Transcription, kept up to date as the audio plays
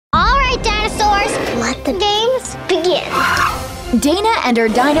the games begin. Dana and her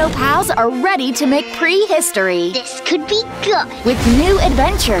dino pals are ready to make prehistory. This could be good. With new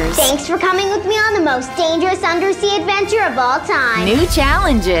adventures. Thanks for coming with me on the most dangerous undersea adventure of all time. New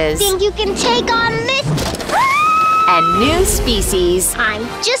challenges. Think you can take on this? And new species. I'm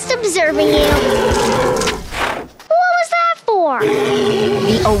just observing you. What was that for?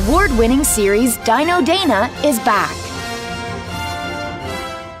 The award-winning series Dino Dana is back.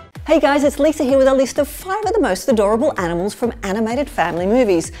 Hey guys, it's Lisa here with a list of 5 of the most adorable animals from animated family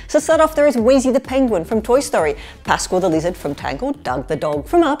movies. So to start off, there is Wheezy the penguin from Toy Story, Pascal the lizard from Tangled, Doug the dog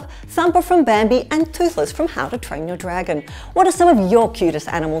from Up, Thumper from Bambi, and Toothless from How to Train Your Dragon. What are some of your cutest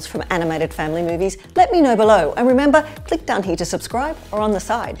animals from animated family movies? Let me know below. And remember, click down here to subscribe or on the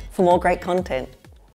side for more great content.